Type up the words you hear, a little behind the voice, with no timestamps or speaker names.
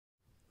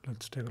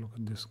Let's take a look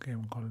at this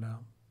game called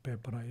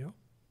Paper.io.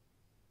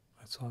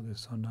 I saw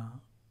this on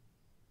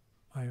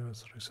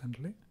iOS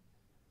recently,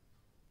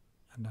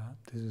 and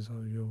this is how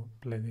you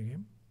play the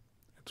game.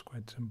 It's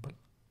quite simple.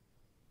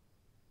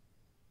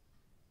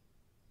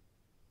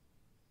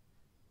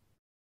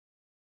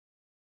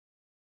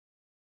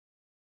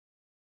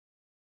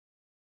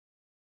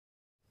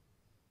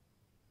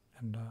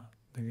 And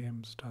the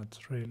game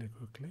starts really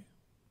quickly.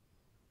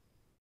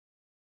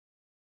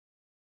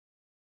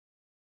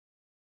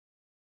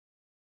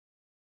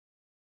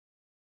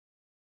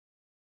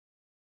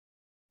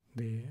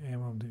 The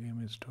aim of the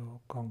game is to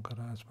conquer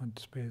as much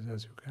space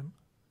as you can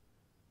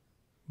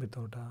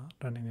without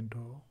running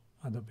into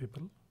other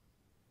people.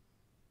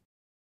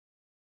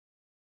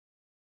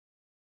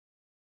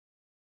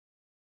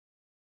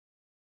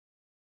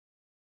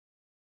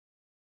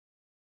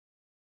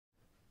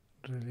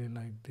 Really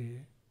like the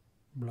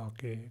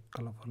blocky,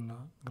 colorful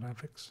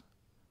graphics.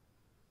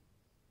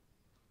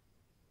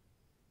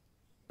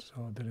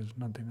 So there is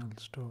nothing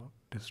else to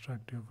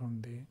distract you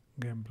from the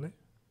gameplay.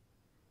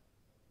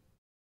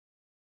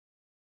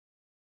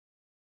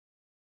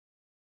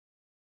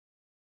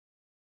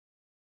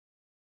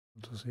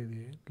 Also see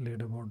the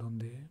leaderboard on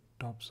the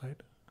top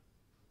side,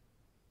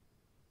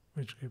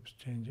 which keeps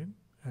changing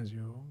as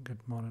you get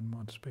more and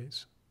more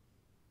space.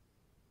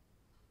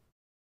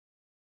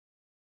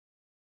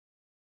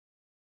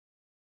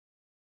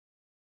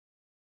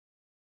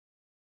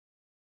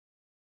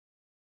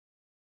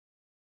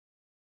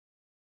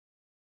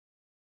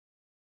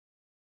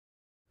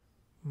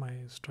 My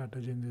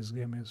strategy in this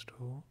game is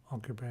to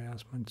occupy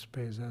as much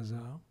space as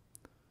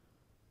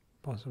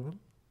possible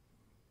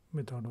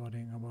without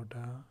worrying about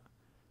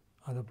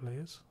other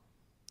players.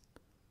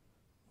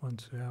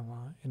 Once you have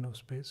enough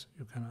space,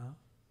 you can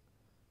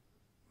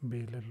be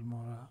a little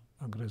more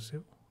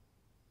aggressive.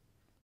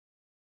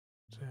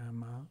 So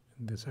I'm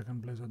in the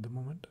second place at the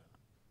moment,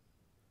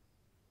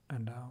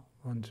 and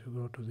once you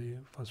go to the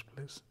first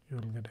place, you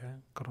will get a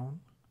crown.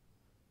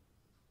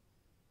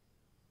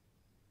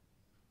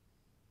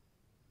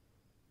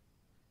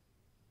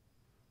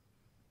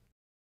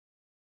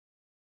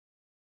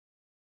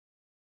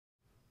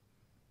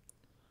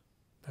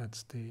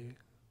 That's the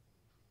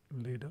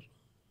leader.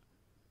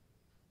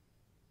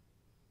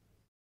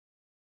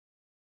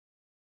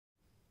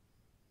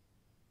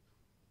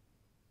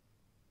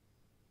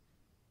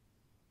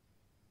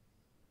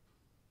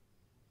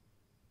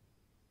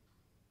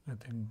 I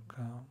think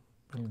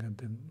we'll get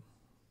the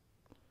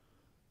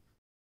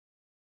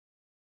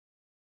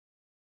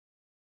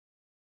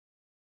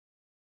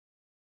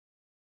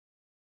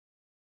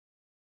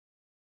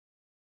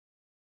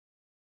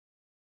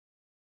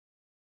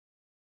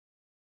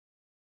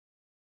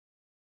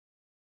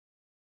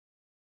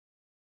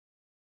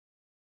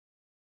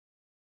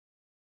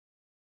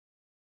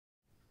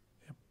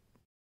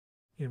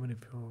even if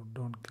you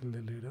don't kill the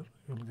leader,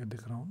 you will get the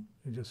crown.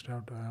 You just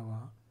have to have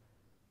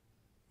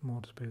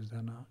more space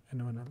than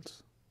anyone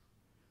else.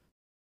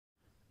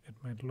 It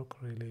might look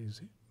really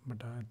easy,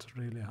 but it's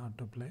really hard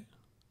to play.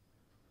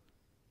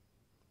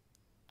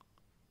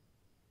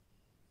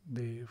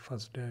 The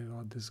first day I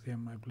got this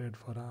game, I played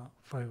for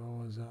 5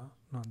 hours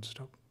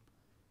non-stop.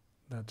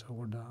 That's how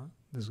good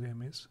this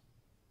game is.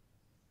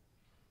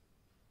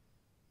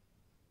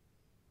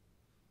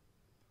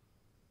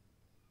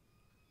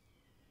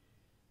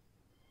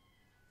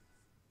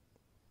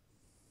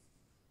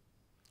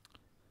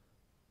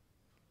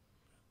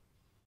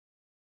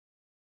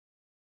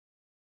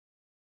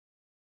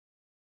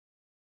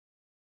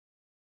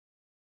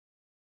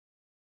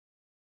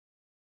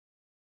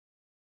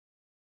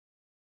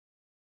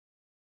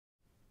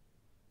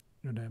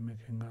 And I'm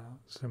making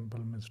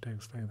simple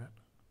mistakes like that.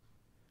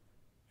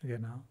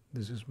 Again,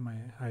 this is my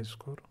high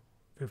score,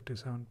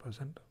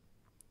 57%.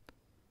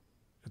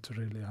 It's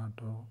really hard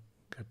to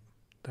get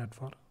that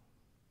far,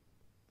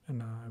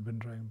 and I've been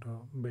trying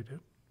to beat it,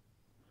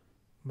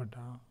 but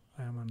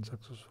I am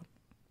unsuccessful.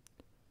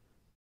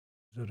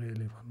 It's a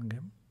really fun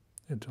game.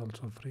 It's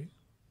also free.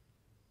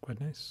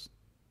 Quite nice.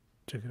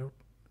 Check it out.